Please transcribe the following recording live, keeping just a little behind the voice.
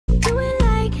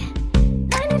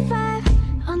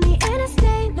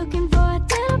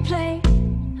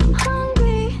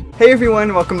Hey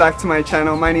everyone, welcome back to my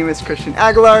channel. My name is Christian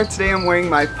Aguilar. Today I'm wearing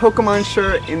my Pokemon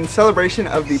shirt in celebration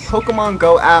of the Pokemon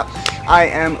Go app. I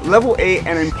am level 8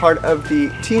 and I'm part of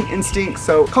the Team Instinct,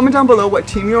 so comment down below what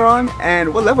team you're on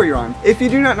and what level you're on. If you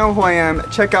do not know who I am,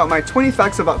 check out my 20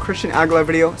 facts about Christian Aguilar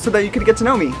video so that you can get to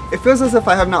know me. It feels as if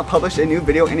I have not published a new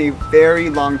video in a very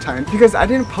long time because I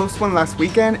didn't post one last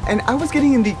weekend and I was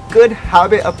getting in the good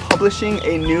habit of publishing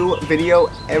a new video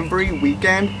every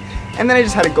weekend and then I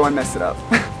just had to go and mess it up.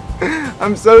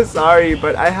 I'm so sorry,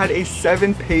 but I had a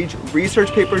 7-page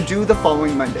research paper due the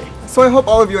following Monday. So I hope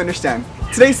all of you understand.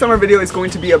 Today's summer video is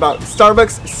going to be about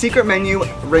Starbucks secret menu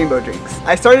rainbow drinks.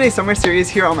 I started a summer series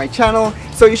here on my channel,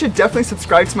 so you should definitely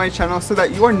subscribe to my channel so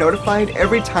that you are notified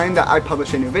every time that I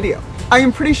publish a new video. I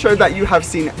am pretty sure that you have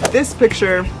seen this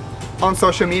picture on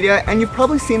social media and you've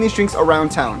probably seen these drinks around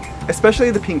town, especially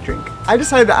the pink drink. I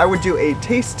decided that I would do a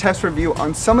taste test review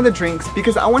on some of the drinks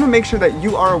because I want to make sure that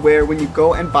you are aware when you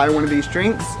go and buy one of these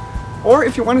drinks, or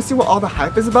if you want to see what all the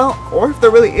hype is about, or if there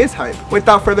really is hype.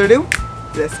 Without further ado,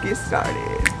 let's get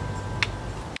started.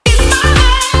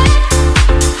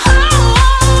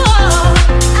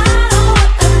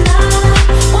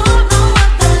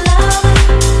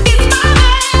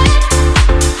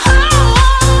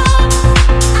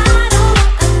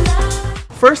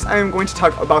 First, I am going to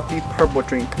talk about the purple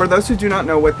drink. For those who do not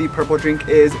know what the purple drink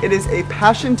is, it is a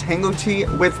passion tango tea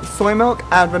with soy milk,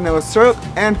 add vanilla syrup,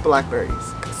 and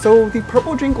blackberries. So the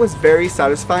purple drink was very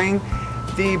satisfying.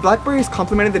 The blackberries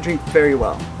complemented the drink very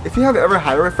well. If you have ever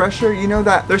had a refresher, you know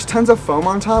that there's tons of foam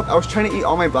on top. I was trying to eat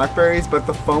all my blackberries, but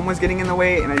the foam was getting in the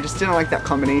way and I just didn't like that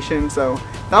combination. So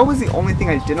that was the only thing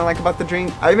I didn't like about the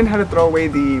drink. I even had to throw away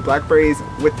the blackberries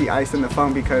with the ice and the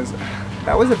foam because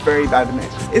that was a very bad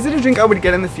mix. Is it a drink I would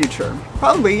get in the future?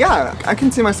 Probably, yeah. I can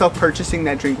see myself purchasing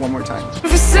that drink one more time.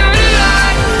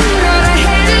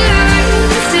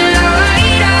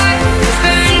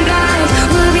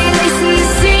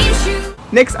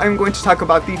 Next, I'm going to talk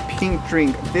about the pink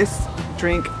drink. This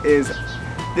drink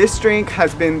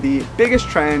has been the biggest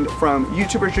trend from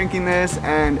YouTubers drinking this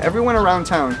and everyone around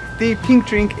town. The pink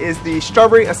drink is the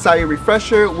strawberry acai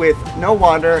refresher with no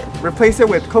water. Replace it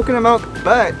with coconut milk,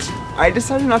 but I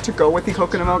decided not to go with the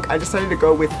coconut milk. I decided to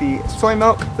go with the soy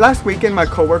milk. Last weekend, my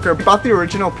coworker bought the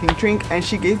original pink drink and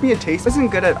she gave me a taste. It wasn't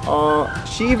good at all.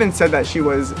 She even said that she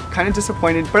was kind of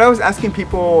disappointed, but I was asking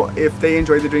people if they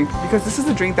enjoyed the drink because this is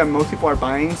a drink that most people are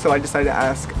buying, so I decided to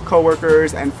ask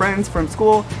coworkers and friends from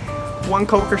school. One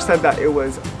coworker said that it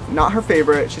was not her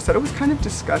favorite. She said it was kind of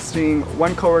disgusting.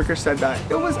 One coworker said that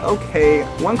it was okay.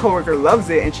 One coworker loves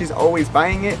it and she's always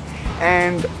buying it.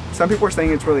 And some people are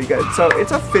saying it's really good. So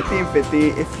it's a 50 and 50.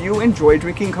 If you enjoy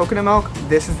drinking coconut milk,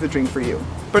 this is the drink for you.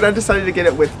 But I decided to get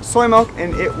it with soy milk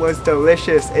and it was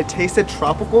delicious. It tasted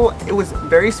tropical. It was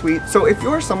very sweet. So if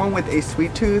you're someone with a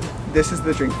sweet tooth, this is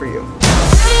the drink for you.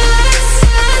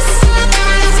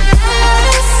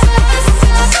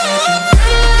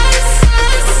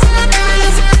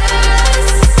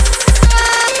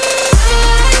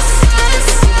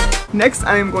 Next,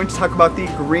 I am going to talk about the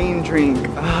green drink.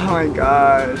 Oh my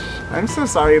gosh. I'm so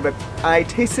sorry, but I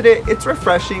tasted it. It's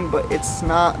refreshing, but it's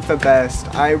not the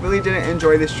best. I really didn't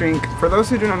enjoy this drink. For those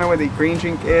who do not know what the green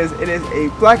drink is, it is a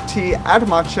black tea, add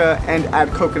matcha, and add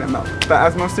coconut milk. But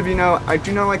as most of you know, I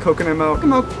do not like coconut milk.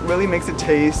 Coconut milk really makes it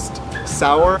taste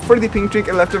sour. For the pink drink,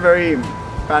 it left a very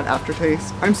bad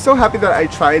aftertaste. I'm so happy that I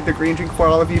tried the green drink for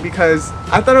all of you because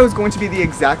I thought it was going to be the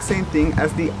exact same thing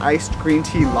as the iced green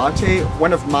tea latte,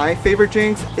 one of my favorite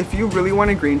drinks. If you really want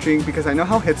a green drink, because I know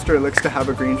how hipster it looks to have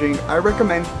a green drink, I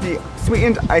recommend the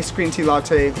sweetened iced green tea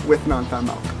latte with non-fat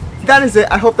milk. That is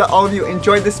it. I hope that all of you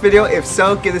enjoyed this video. If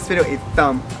so, give this video a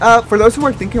thumb up. For those who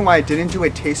are thinking why I didn't do a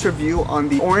taste review on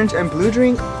the orange and blue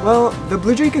drink, well, the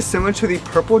blue drink is similar to the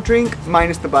purple drink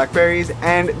minus the blackberries,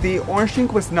 and the orange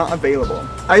drink was not available.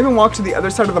 I even walked to the other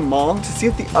side of the mall to see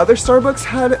if the other Starbucks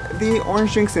had the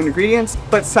orange drinks and ingredients,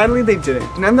 but sadly they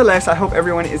didn't. Nonetheless, I hope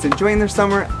everyone is enjoying their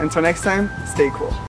summer. Until next time, stay cool.